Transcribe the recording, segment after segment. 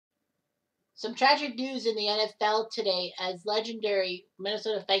Some tragic news in the NFL today as legendary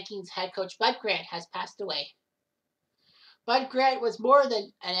Minnesota Vikings head coach Bud Grant has passed away. Bud Grant was more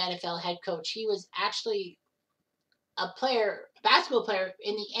than an NFL head coach. He was actually a basketball player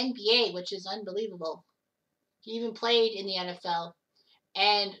in the NBA, which is unbelievable. He even played in the NFL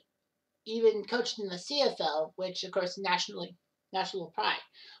and even coached in the CFL, which of course is national pride.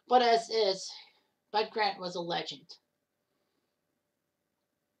 But as is, Bud Grant was a legend.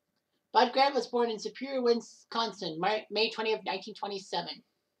 Bud Grant was born in Superior, Wisconsin, May 20th, 1927.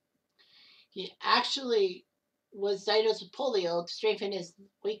 He actually was diagnosed with polio to strengthen his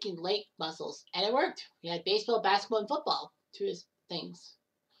weakened leg muscles, and it worked. He had baseball, basketball, and football to his things.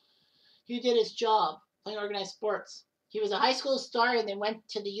 He did his job playing organized sports. He was a high school star and then went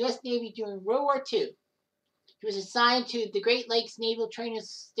to the U.S. Navy during World War II. He was assigned to the Great Lakes Naval Training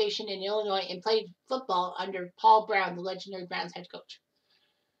Station in Illinois and played football under Paul Brown, the legendary Browns head coach.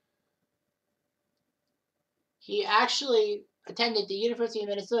 He actually attended the University of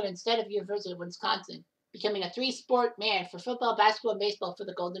Minnesota instead of University of Wisconsin, becoming a three-sport man for football, basketball, and baseball for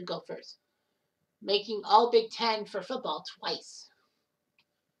the Golden Gophers, making all Big Ten for football twice.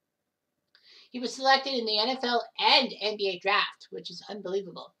 He was selected in the NFL and NBA draft, which is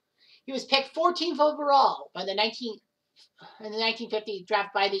unbelievable. He was picked 14th overall by in the 1950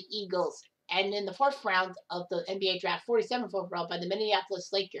 draft by the Eagles, and in the fourth round of the NBA draft, 47th overall by the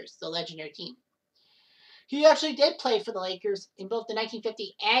Minneapolis Lakers, the legendary team. He actually did play for the Lakers in both the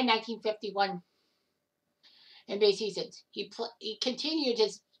 1950 and 1951 NBA seasons. He continued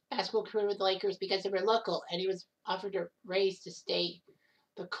his basketball career with the Lakers because they were local, and he was offered a raise to stay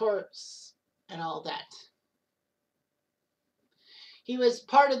the course and all that. He was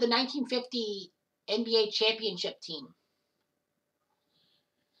part of the 1950 NBA championship team.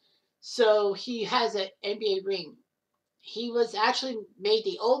 So he has an NBA ring. He was actually made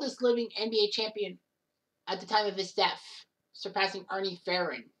the oldest living NBA champion at the time of his death, surpassing Arnie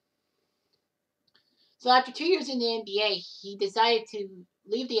Ferrin. So after 2 years in the NBA, he decided to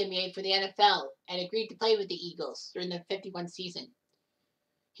leave the NBA for the NFL and agreed to play with the Eagles during the 51 season.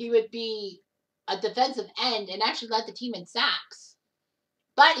 He would be a defensive end and actually led the team in sacks.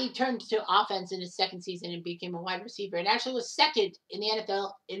 But he turned to offense in his second season and became a wide receiver and actually was second in the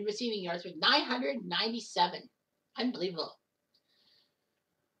NFL in receiving yards with 997. Unbelievable.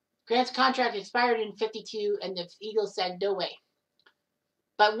 Grant's contract expired in 52 and the Eagles said no way.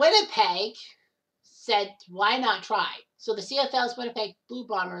 But Winnipeg said, why not try? So the CFL's Winnipeg Blue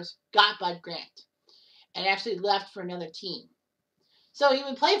Bombers got Bud Grant and actually left for another team. So he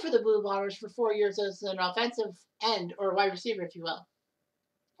would play for the Blue Bombers for 4 years as an offensive end or wide receiver, if you will.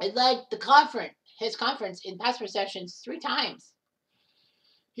 It led his conference in pass receptions 3 times.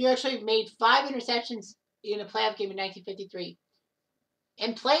 He actually made 5 interceptions in a playoff game in 1953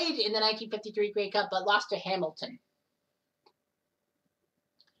 and played in the 1953 Grey Cup but lost to Hamilton.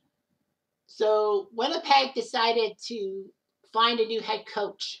 So Winnipeg decided to find a new head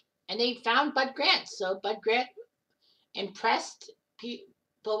coach, and they found Bud Grant. So Bud Grant impressed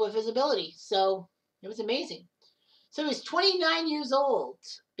people with his ability. So it was amazing. So he was 29 years old,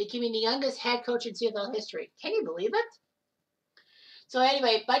 becoming the youngest head coach in CFL history. Can you believe it? So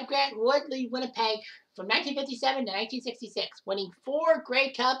anyway, Bud Grant would lead Winnipeg from 1957 to 1966, winning 4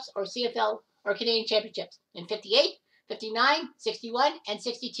 Grey Cups or CFL or Canadian championships in 58, 59, 61, and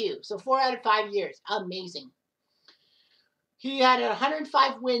 62. So 4 out of 5 years. Amazing. He had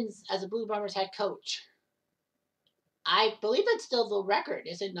 105 wins as a Blue Bombers head coach. I believe that's still the record,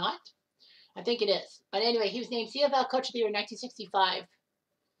 is it not? I think it is. But anyway, he was named CFL Coach of the Year in 1965.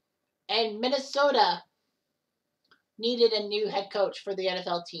 And Minnesota needed a new head coach for the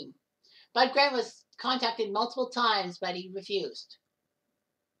NFL team. Bud Grant was contacted multiple times, but he refused.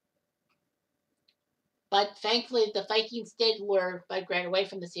 But thankfully, the Vikings did lure Bud Grant away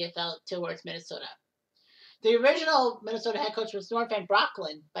from the CFL towards Minnesota. The original Minnesota head coach was Norm Van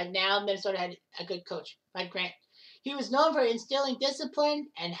Brocklin, but now Minnesota had a good coach, Bud Grant. He was known for instilling discipline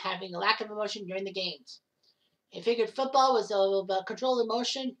and having a lack of emotion during the games. He figured football was all about controlled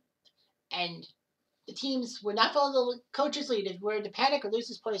emotion, and the teams would not follow the coach's lead if they were to panic or lose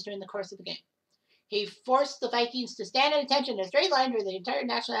his place during the course of the game. He forced the Vikings to stand at attention in a straight line during the entire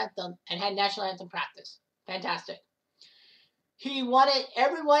national anthem and had national anthem practice. Fantastic. He wanted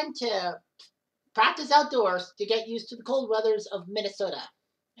everyone to practice outdoors to get used to the cold weathers of Minnesota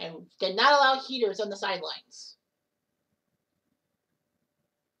and did not allow heaters on the sidelines.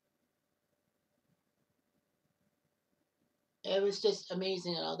 It was just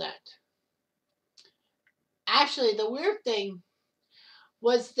amazing and all that. Actually, the weird thing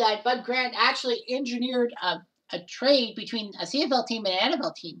was that Bud Grant actually engineered a trade between a CFL team and an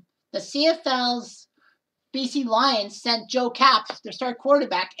NFL team the CFL's BC Lions sent Joe Cap, their star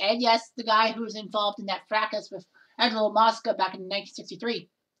quarterback, and yes, the guy who was involved in that fracas with Angelo Mosca back in 1963,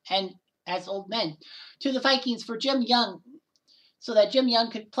 and as old men, to the Vikings for Jim Young, so that Jim Young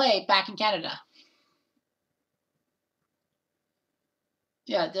could play back in Canada.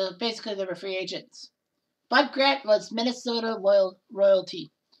 Yeah, basically they were free agents. Bud Grant was Minnesota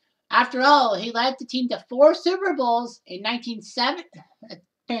royalty. After all, he led the team to 4 Super Bowls in 1970,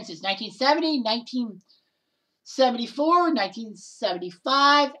 1974,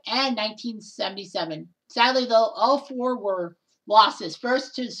 1975, and 1977. Sadly, though, all 4 were losses.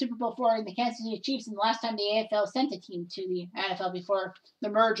 First to the Super Bowl 4 in the Kansas City Chiefs, and the last time the AFL sent a team to the NFL before the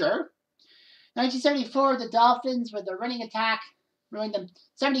merger. 1974, the Dolphins with their running attack ruined them.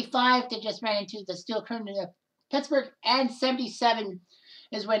 75, they just ran into the steel curtain of Pittsburgh. And 77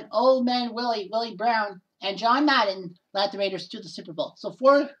 is when old man Willie Brown, and John Madden led the Raiders to the Super Bowl. So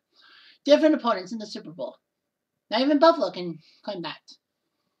 4 different opponents in the Super Bowl. Not even Buffalo can claim that.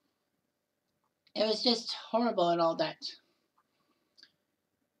 It was just horrible and all that.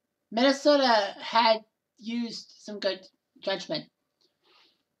 Minnesota had used some good judgment.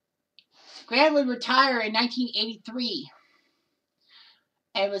 Grant would retire in 1983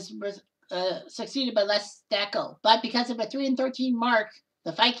 and was succeeded by Les Steckel. But because of a 3-13 mark,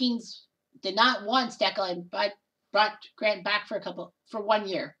 the Vikings did not want Steckel and brought Grant back for 1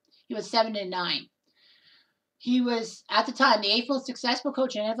 year. He was 7-9. He was, at the time, the 8th most successful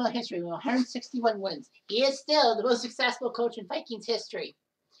coach in NFL history with 161 wins. He is still the most successful coach in Vikings history.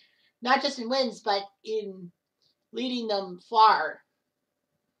 Not just in wins, but in leading them far.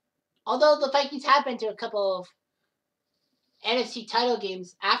 Although the Vikings have been to a couple of NFC title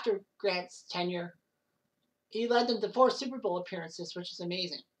games after Grant's tenure, he led them to 4 Super Bowl appearances, which is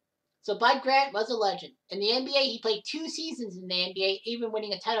amazing. So Bud Grant was a legend. In the NBA, he played 2 seasons in the NBA, even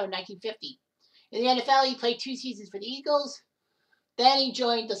winning a title in 1950. In the NFL, he played 2 seasons for the Eagles. Then he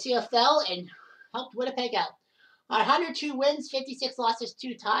joined the CFL and helped Winnipeg out. 102 wins, 56 losses,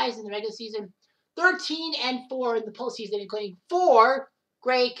 2 ties in the regular season, 13-4 in the postseason, including 4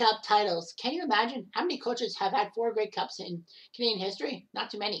 Grey Cup titles. Can you imagine how many coaches have had 4 Grey Cups in Canadian history? Not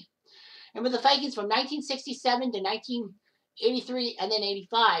too many. And with the Vikings from 1967 to 1983 and then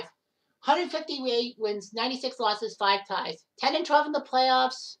 85, 158 wins, 96 losses, 5 ties, 10-12 in the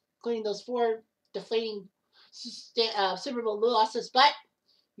playoffs, including those 4 deflating Super Bowl losses. But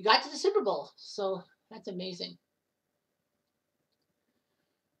you got to the Super Bowl, so that's amazing.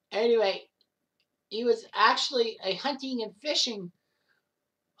 Anyway, he was actually a hunting and fishing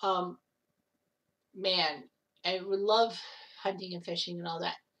man. I would love hunting and fishing and all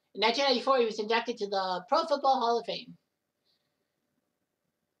that. In 1994, he was inducted to the Pro Football Hall of Fame.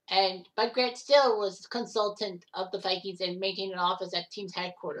 And Bud Grant still was consultant of the Vikings and maintained an office at team's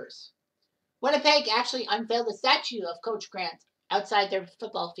headquarters. Winnipeg actually unveiled a statue of Coach Grant outside their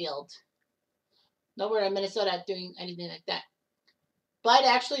football field. Nowhere in Minnesota doing anything like that. Bud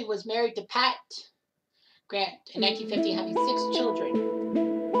actually was married to Pat Grant in 1950, having 6 children.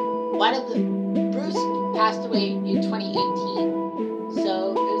 Bruce passed away in 2018,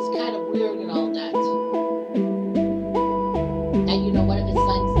 so it was kind of weird and all that. And one of his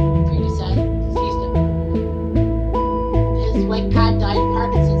sons, his wife Pat died